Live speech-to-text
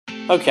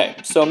Okay,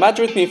 so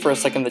imagine with me for a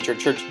second that your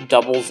church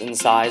doubles in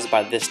size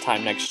by this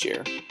time next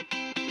year.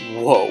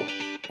 Whoa,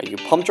 are you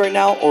pumped right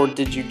now, or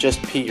did you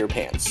just pee your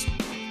pants?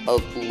 A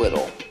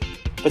little.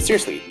 But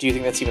seriously, do you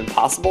think that's even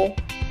possible?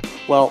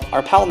 Well,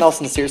 our pal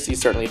Nelson Searcy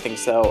certainly thinks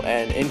so,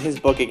 and in his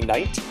book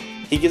Ignite,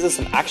 he gives us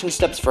some action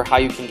steps for how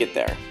you can get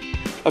there.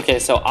 Okay,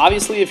 so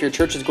obviously if your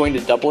church is going to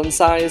double in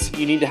size,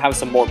 you need to have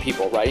some more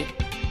people, right?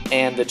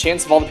 And the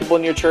chance of all the people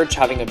in your church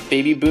having a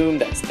baby boom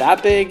that's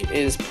that big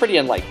is pretty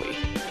unlikely.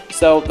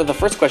 So the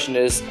first question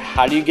is,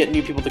 how do you get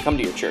new people to come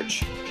to your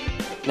church?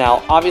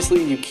 Now,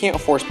 obviously you can't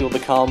force people to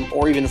come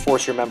or even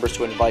force your members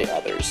to invite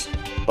others,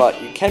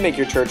 but you can make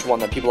your church one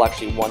that people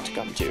actually want to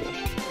come to.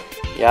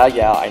 Yeah,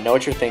 I know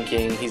what you're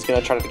thinking. He's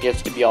going to try to get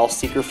us to be all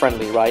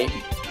seeker-friendly, right?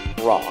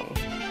 Wrong.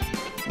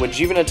 Would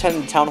you even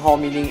attend a town hall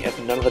meeting if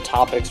none of the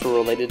topics were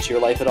related to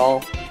your life at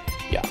all?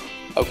 Yeah.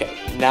 Okay,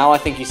 now I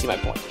think you see my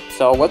point.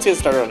 So let's get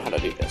started on how to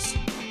do this.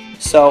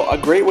 So a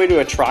great way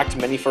to attract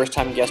many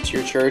first-time guests to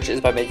your church is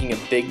by making a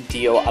big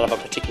deal out of a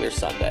particular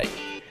Sunday.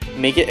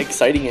 Make it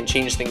exciting and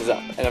change things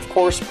up, and of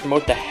course,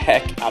 promote the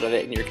heck out of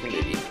it in your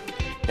community.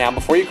 Now,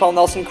 before you call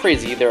Nelson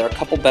crazy, there are a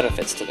couple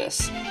benefits to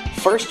this.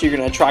 First, you're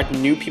going to attract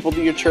new people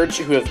to your church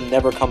who have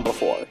never come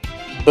before.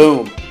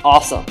 Boom!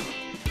 Awesome!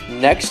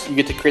 Next, you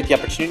get to create the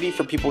opportunity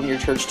for people in your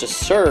church to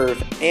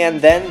serve, and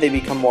then they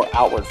become more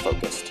outward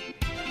focused.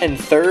 And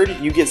third,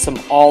 you get some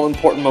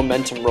all-important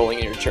momentum rolling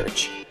in your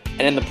church.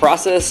 And in the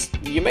process,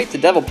 you make the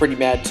devil pretty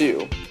mad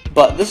too.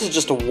 But this is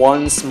just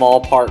one small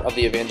part of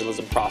the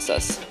evangelism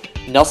process.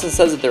 Nelson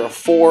says that there are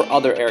 4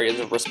 other areas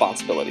of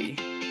responsibility.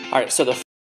 Alright, so the